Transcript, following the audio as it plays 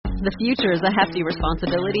The future is a hefty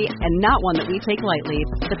responsibility and not one that we take lightly.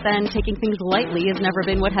 But then, taking things lightly has never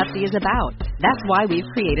been what Hefty is about. That's why we've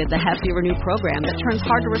created the Hefty Renew program that turns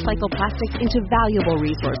hard-to-recycle plastics into valuable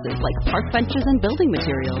resources like park benches and building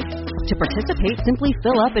materials. To participate, simply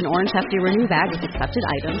fill up an orange Hefty Renew bag with accepted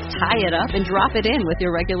items, tie it up, and drop it in with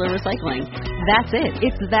your regular recycling. That's it.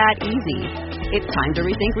 It's that easy. It's time to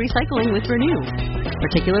rethink recycling with Renew.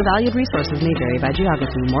 Particular valued resources may vary by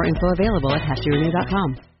geography. More info available at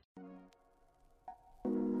heftyrenew.com.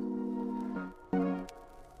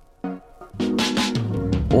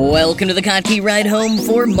 Welcome to the Kottke Ride Home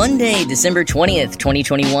for Monday, December 20th,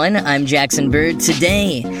 2021. I'm Jackson Bird.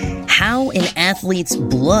 Today, how an athlete's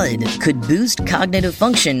blood could boost cognitive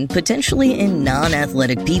function, potentially in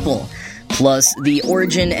non-athletic people. Plus, the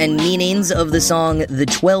origin and meanings of the song The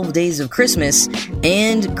 12 Days of Christmas,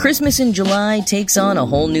 and Christmas in July takes on a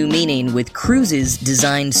whole new meaning with cruises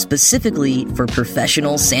designed specifically for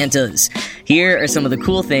professional Santas. Here are some of the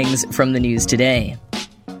cool things from the news today.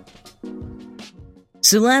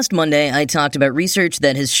 So last Monday, I talked about research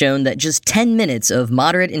that has shown that just 10 minutes of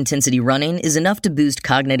moderate intensity running is enough to boost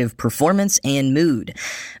cognitive performance and mood.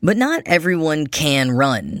 But not everyone can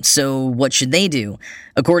run, so what should they do?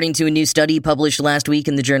 According to a new study published last week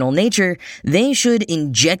in the journal Nature, they should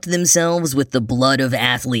inject themselves with the blood of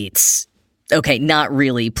athletes. Okay, not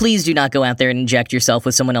really. Please do not go out there and inject yourself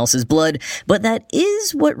with someone else's blood, but that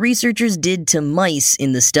is what researchers did to mice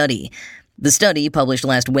in the study. The study, published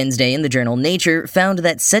last Wednesday in the journal Nature, found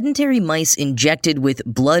that sedentary mice injected with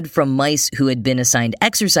blood from mice who had been assigned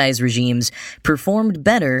exercise regimes performed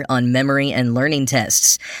better on memory and learning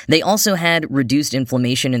tests. They also had reduced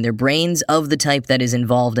inflammation in their brains of the type that is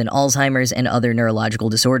involved in Alzheimer's and other neurological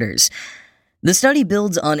disorders. The study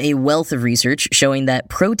builds on a wealth of research showing that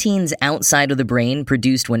proteins outside of the brain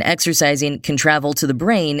produced when exercising can travel to the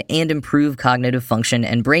brain and improve cognitive function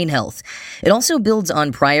and brain health. It also builds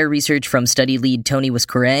on prior research from study lead Tony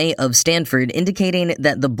Wiscoré of Stanford indicating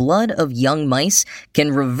that the blood of young mice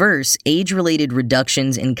can reverse age-related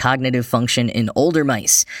reductions in cognitive function in older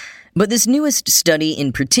mice. But this newest study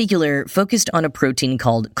in particular focused on a protein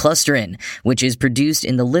called clusterin, which is produced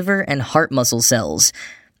in the liver and heart muscle cells.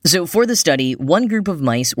 So for the study, one group of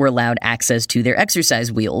mice were allowed access to their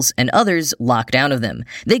exercise wheels, and others locked out of them.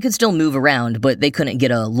 They could still move around, but they couldn't get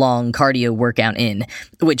a long cardio workout in.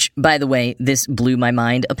 Which, by the way, this blew my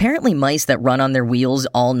mind. Apparently mice that run on their wheels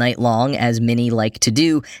all night long, as many like to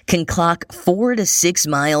do, can clock 4 to 6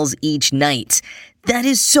 miles each night. That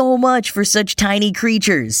is so much for such tiny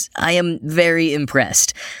creatures. I am very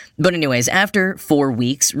impressed. But anyways, after 4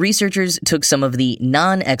 weeks, researchers took some of the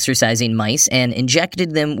non-exercising mice and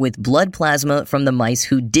injected them with blood plasma from the mice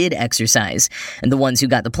who did exercise. And the ones who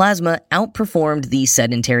got the plasma outperformed the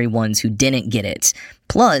sedentary ones who didn't get it.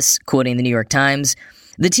 Plus, quoting the New York Times,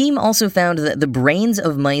 the team also found that the brains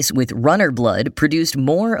of mice with runner blood produced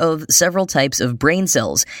more of several types of brain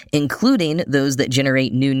cells, including those that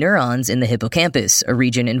generate new neurons in the hippocampus, a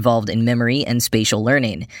region involved in memory and spatial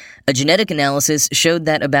learning. A genetic analysis showed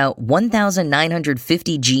that about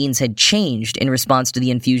 1,950 genes had changed in response to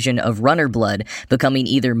the infusion of runner blood, becoming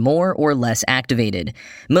either more or less activated.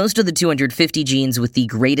 Most of the 250 genes with the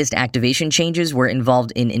greatest activation changes were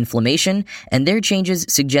involved in inflammation, and their changes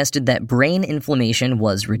suggested that brain inflammation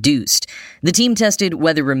was reduced. The team tested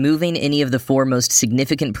whether removing any of the 4 most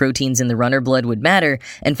significant proteins in the runner blood would matter,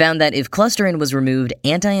 and found that if clusterin was removed,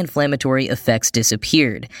 anti-inflammatory effects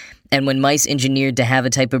disappeared. And when mice engineered to have a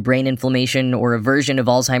type of brain inflammation or a version of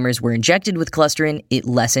Alzheimer's were injected with clusterin, it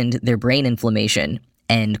lessened their brain inflammation.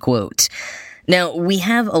 End quote. Now, we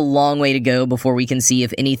have a long way to go before we can see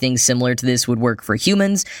if anything similar to this would work for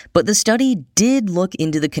humans, but the study did look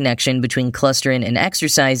into the connection between clusterin and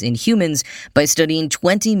exercise in humans by studying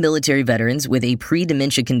 20 military veterans with a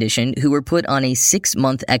pre-dementia condition who were put on a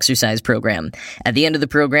 6-month exercise program. At the end of the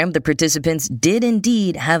program, the participants did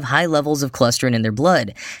indeed have high levels of clusterin in their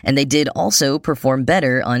blood, and they did also perform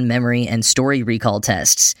better on memory and story recall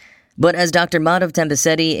tests. But as Dr. Madhav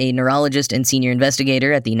Tempisetti, a neurologist and senior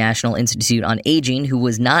investigator at the National Institute on Aging who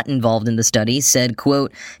was not involved in the study, said,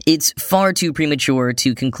 quote, "It's far too premature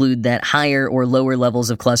to conclude that higher or lower levels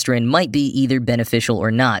of clusterin might be either beneficial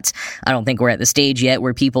or not. I don't think we're at the stage yet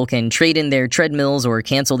where people can trade in their treadmills or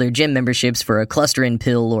cancel their gym memberships for a clusterin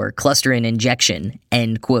pill or clusterin injection,"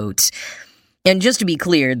 end quote. And just to be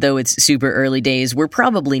clear, though it's super early days, we're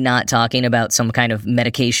probably not talking about some kind of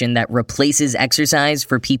medication that replaces exercise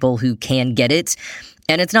for people who can get it.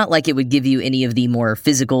 And it's not like it would give you any of the more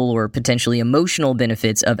physical or potentially emotional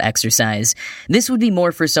benefits of exercise. This would be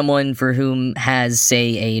more for someone for whom has,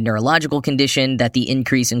 say, a neurological condition that the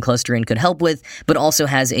increase in clusterin could help with, but also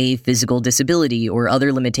has a physical disability or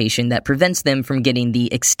other limitation that prevents them from getting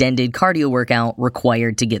the extended cardio workout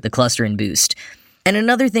required to get the clusterin boost. And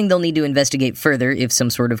another thing they'll need to investigate further if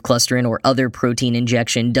some sort of clusterin or other protein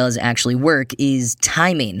injection does actually work is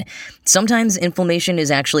timing. Sometimes inflammation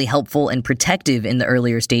is actually helpful and protective in the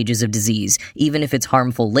earlier stages of disease, even if it's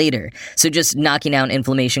harmful later. So just knocking out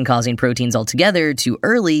inflammation-causing proteins altogether too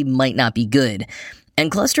early might not be good.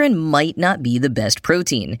 And clusterin might not be the best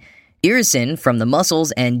protein. Irisin from the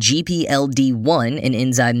muscles and GPLD1, an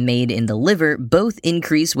enzyme made in the liver, both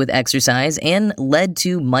increase with exercise and led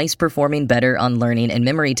to mice performing better on learning and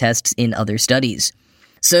memory tests in other studies.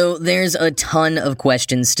 So there's a ton of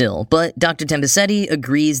questions still, but Dr. Tempisetti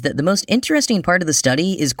agrees that the most interesting part of the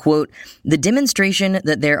study is, quote, the demonstration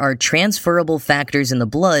that there are transferable factors in the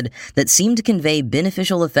blood that seem to convey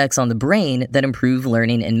beneficial effects on the brain that improve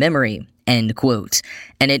learning and memory, end quote.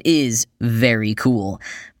 And it is very cool.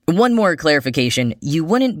 One more clarification, you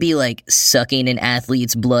wouldn't be like sucking an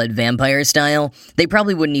athlete's blood vampire style. They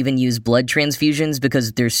probably wouldn't even use blood transfusions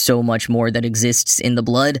because there's so much more that exists in the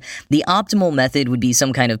blood. The optimal method would be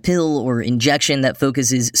some kind of pill or injection that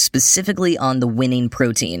focuses specifically on the winning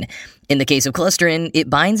protein. In the case of clusterin, it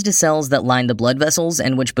binds to cells that line the blood vessels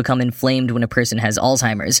and which become inflamed when a person has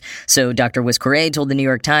Alzheimer's. So Dr. Wiscoré told the New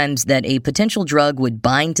York Times that a potential drug would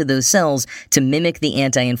bind to those cells to mimic the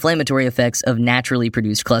anti-inflammatory effects of naturally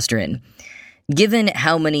produced clusterin. Given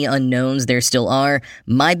how many unknowns there still are,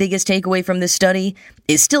 my biggest takeaway from this study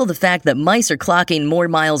is still the fact that mice are clocking more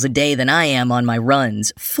miles a day than I am on my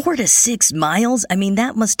runs. 4 to 6 miles? I mean,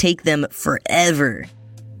 that must take them forever.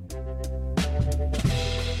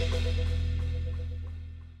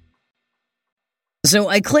 So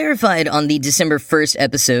I clarified on the December 1st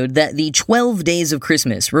episode that the 12 days of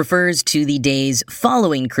Christmas refers to the days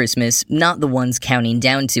following Christmas, not the ones counting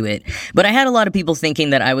down to it. But I had a lot of people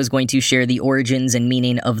thinking that I was going to share the origins and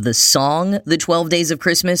meaning of the song, The 12 Days of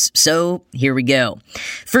Christmas, so here we go.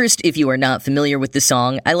 First, if you are not familiar with the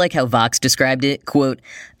song, I like how Vox described it, quote,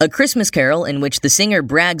 a Christmas carol in which the singer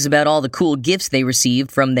brags about all the cool gifts they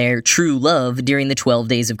received from their true love during the 12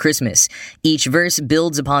 days of Christmas. Each verse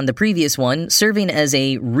builds upon the previous one, serving as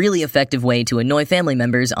a really effective way to annoy family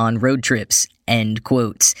members on road trips, end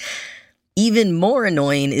quote. Even more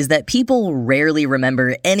annoying is that people rarely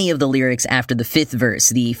remember any of the lyrics after the 5th verse,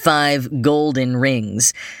 the 5 golden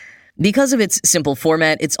rings. Because of its simple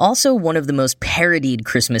format, it's also one of the most parodied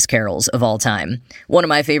Christmas carols of all time. One of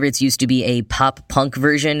my favorites used to be a pop-punk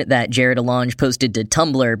version that Jared Alonge posted to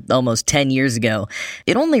Tumblr almost 10 years ago.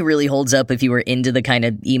 It only really holds up if you were into the kind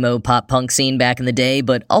of emo pop-punk scene back in the day,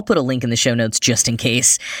 but I'll put a link in the show notes just in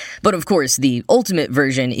case. But of course, the ultimate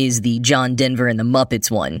version is the John Denver and the Muppets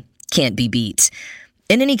one. Can't be beat.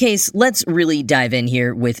 In any case, let's really dive in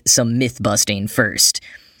here with some myth-busting first.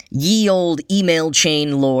 Ye old email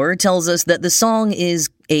chain lore tells us that the song is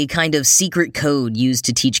a kind of secret code used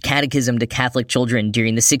to teach catechism to Catholic children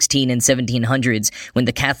during the 16 and 1700s when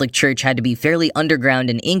the Catholic Church had to be fairly underground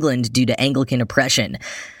in England due to Anglican oppression.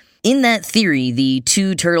 In that theory, the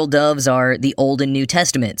 2 turtle doves are the Old and New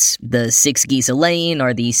Testaments, the 6 geese a-laying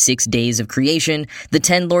are the 6 days of creation, the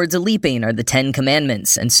 10 lords a-leaping are the 10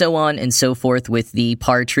 commandments, and so on and so forth, with the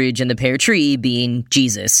partridge and the pear tree being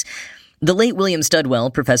Jesus. The late William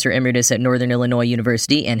Studwell, professor emeritus at Northern Illinois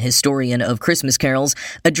University and historian of Christmas carols,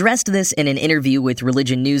 addressed this in an interview with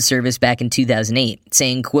Religion News Service back in 2008,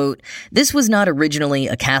 saying, quote, this was not originally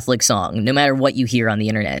a Catholic song, no matter what you hear on the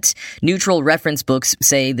internet. Neutral reference books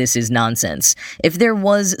say this is nonsense. If there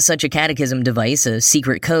was such a catechism device, a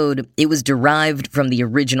secret code, it was derived from the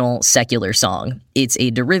original secular song. It's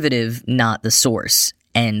a derivative, not the source,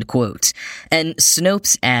 end quote. And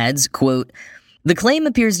Snopes adds, quote, the claim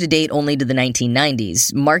appears to date only to the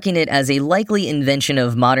 1990s, marking it as a likely invention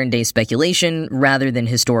of modern-day speculation rather than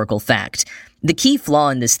historical fact. The key flaw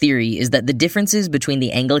in this theory is that the differences between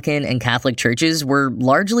the Anglican and Catholic churches were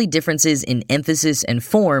largely differences in emphasis and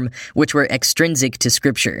form, which were extrinsic to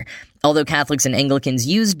Scripture. Although Catholics and Anglicans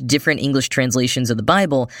used different English translations of the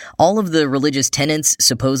Bible, all of the religious tenets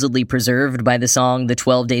supposedly preserved by the song The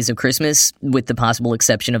 12 Days of Christmas, with the possible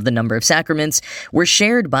exception of the number of sacraments, were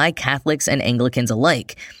shared by Catholics and Anglicans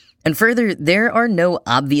alike. And further, there are no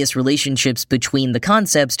obvious relationships between the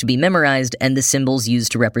concepts to be memorized and the symbols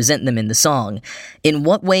used to represent them in the song. In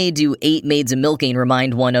what way do 8 maids a-milking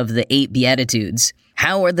remind one of the 8 Beatitudes?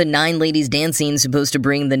 How are the 9 ladies dancing supposed to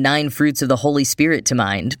bring the 9 fruits of the Holy Spirit to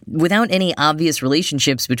mind? Without any obvious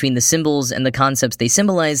relationships between the symbols and the concepts they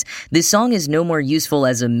symbolize, this song is no more useful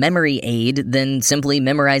as a memory aid than simply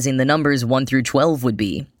memorizing the numbers 1 through 12 would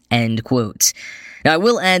be. End quote. Now, I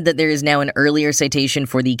will add that there is now an earlier citation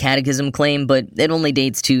for the catechism claim, but it only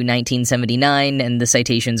dates to 1979, and the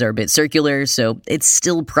citations are a bit circular, so it's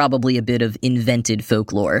still probably a bit of invented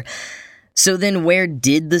folklore. So then where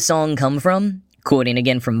did the song come from? Quoting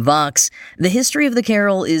again from Vox, the history of the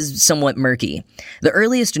carol is somewhat murky. The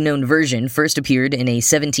earliest known version first appeared in a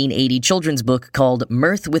 1780 children's book called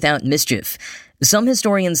Mirth Without Mischief. Some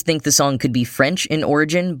historians think the song could be French in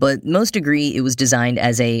origin, but most agree it was designed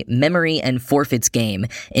as a memory and forfeits game,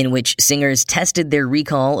 in which singers tested their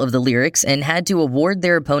recall of the lyrics and had to award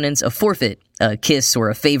their opponents a forfeit, a kiss or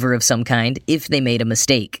a favor of some kind, if they made a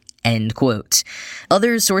mistake. End quote.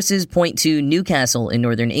 Other sources point to Newcastle in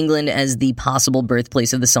northern England as the possible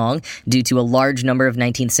birthplace of the song, due to a large number of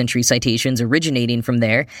 19th century citations originating from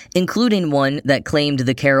there, including one that claimed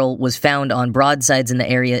the carol was found on broadsides in the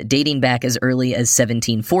area dating back as early as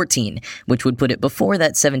 1714, which would put it before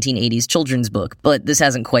that 1780s children's book, but this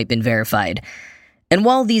hasn't quite been verified. And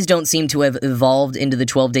while these don't seem to have evolved into the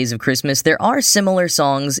 12 Days of Christmas, there are similar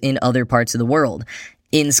songs in other parts of the world.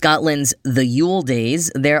 In Scotland's The Yule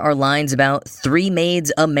Days, there are lines about 3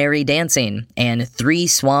 maids a-merry dancing and 3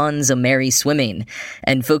 swans a-merry swimming,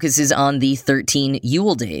 and focuses on the 13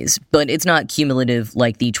 Yule Days, but it's not cumulative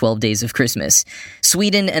like the 12 Days of Christmas.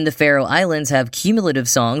 Sweden and the Faroe Islands have cumulative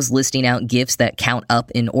songs listing out gifts that count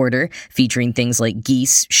up in order, featuring things like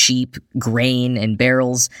geese, sheep, grain, and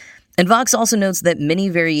barrels. And Vox also notes that many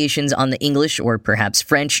variations on the English or perhaps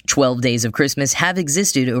French 12 Days of Christmas have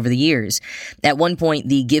existed over the years. At one point,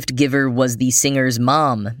 the gift giver was the singer's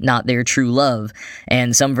mom, not their true love,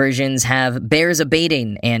 and some versions have bears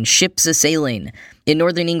a-baiting and ships a-sailing. In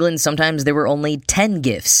northern England, sometimes there were only 10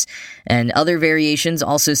 gifts, and other variations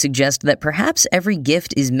also suggest that perhaps every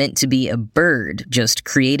gift is meant to be a bird, just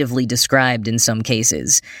creatively described in some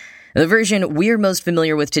cases. The version we're most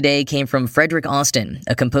familiar with today came from Frederick Austin,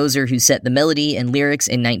 a composer who set the melody and lyrics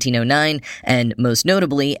in 1909, and most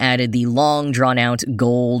notably added the long, drawn-out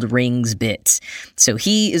gold rings bit. So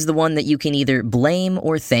he is the one that you can either blame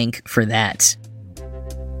or thank for that.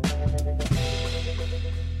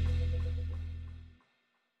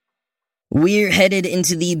 We're headed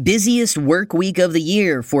into the busiest work week of the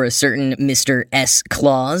year for a certain Mr. S.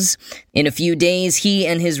 Claus. In a few days, he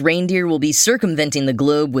and his reindeer will be circumventing the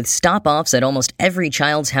globe with stop-offs at almost every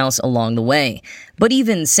child's house along the way. But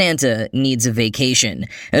even Santa needs a vacation.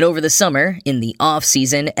 And over the summer, in the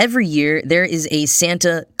off-season, every year there is a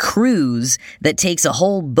Santa cruise that takes a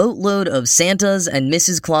whole boatload of Santa's and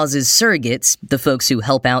Mrs. Claus's surrogates, the folks who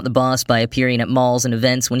help out the boss by appearing at malls and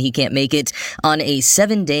events when he can't make it, on a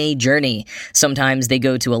 7-day journey. Sometimes they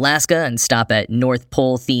go to Alaska and stop at North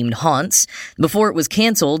Pole-themed haunts. Before it was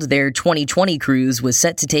canceled, their 2020 cruise was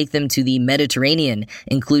set to take them to the Mediterranean,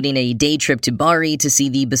 including a day trip to Bari to see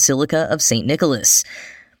the Basilica of St. Nicholas.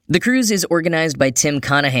 The cruise is organized by Tim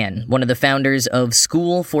Conahan, one of the founders of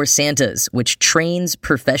School for Santas, which trains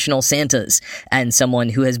professional Santas, and someone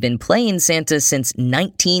who has been playing Santa since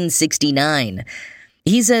 1969.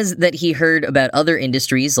 He says that he heard about other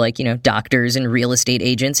industries like, doctors and real estate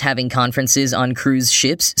agents having conferences on cruise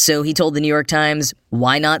ships, so he told the New York Times,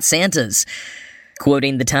 "Why not Santas?"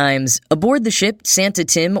 Quoting the Times, aboard the ship, Santa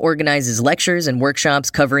Tim organizes lectures and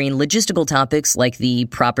workshops covering logistical topics like the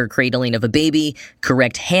proper cradling of a baby,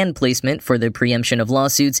 correct hand placement for the preemption of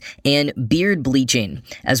lawsuits, and beard bleaching,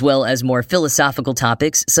 as well as more philosophical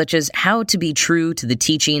topics such as how to be true to the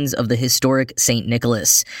teachings of the historic St.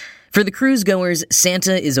 Nicholas. For the cruise-goers,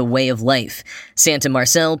 Santa is a way of life. Santa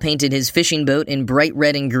Marcel painted his fishing boat in bright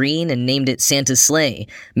red and green and named it Santa's Sleigh.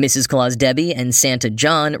 Mrs. Claus Debbie and Santa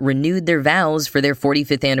John renewed their vows for their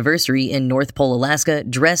 45th anniversary in North Pole, Alaska,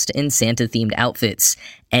 dressed in Santa-themed outfits.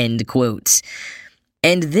 End quote.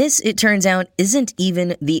 And this, it turns out, isn't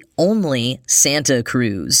even the only Santa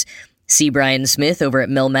cruise. C. Brian Smith over at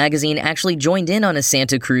Mel Magazine actually joined in on a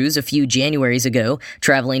Santa cruise a few Januaries ago,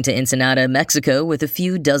 traveling to Ensenada, Mexico with a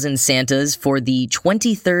few dozen Santas for the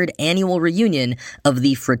 23rd annual reunion of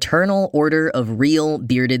the Fraternal Order of Real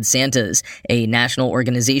Bearded Santas, a national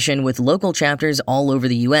organization with local chapters all over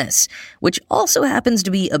the U.S., which also happens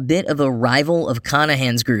to be a bit of a rival of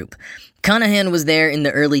Conahan's group. Conahan was there in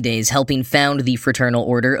the early days helping found the Fraternal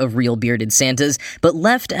Order of Real Bearded Santas, but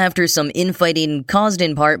left after some infighting caused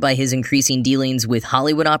in part by his increasing dealings with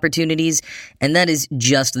Hollywood opportunities, and that is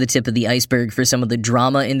just the tip of the iceberg for some of the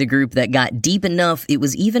drama in the group that got deep enough it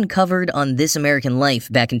was even covered on This American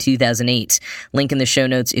Life back in 2008. Link in the show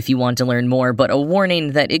notes if you want to learn more, but a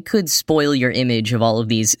warning that it could spoil your image of all of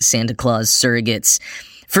these Santa Claus surrogates.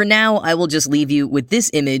 For now, I will just leave you with this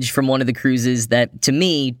image from one of the cruises that, to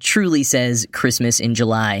me, truly says Christmas in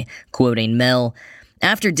July. Quoting Mel,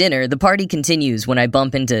 "After dinner, the party continues when I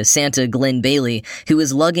bump into Santa Glenn Bailey, who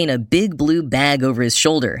is lugging a big blue bag over his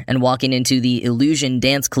shoulder and walking into the Illusion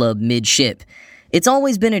Dance Club mid-ship. It's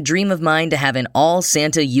always been a dream of mine to have an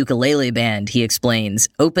all-Santa ukulele band," he explains,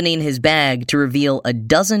 opening his bag to reveal a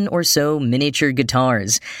dozen or so miniature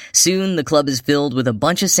guitars. Soon, the club is filled with a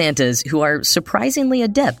bunch of Santas who are surprisingly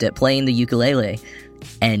adept at playing the ukulele.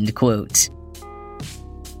 End quote.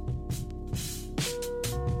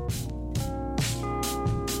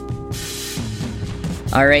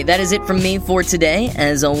 Alright, that is it from me for today.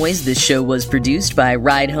 As always, this show was produced by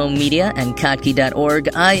Ride Home Media and Kottke.org.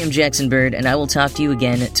 I am Jackson Bird, and I will talk to you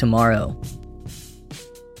again tomorrow.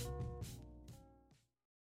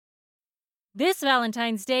 This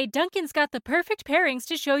Valentine's Day, Dunkin's got the perfect pairings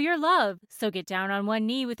to show your love. So get down on one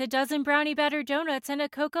knee with a dozen brownie batter donuts and a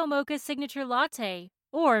Cocoa Mocha signature latte.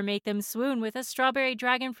 Or make them swoon with a strawberry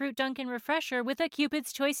dragon fruit Dunkin' refresher with a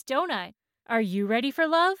Cupid's Choice donut. Are you ready for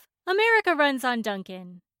love? America runs on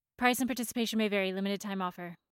Dunkin'. Price and participation may vary. Limited time offer.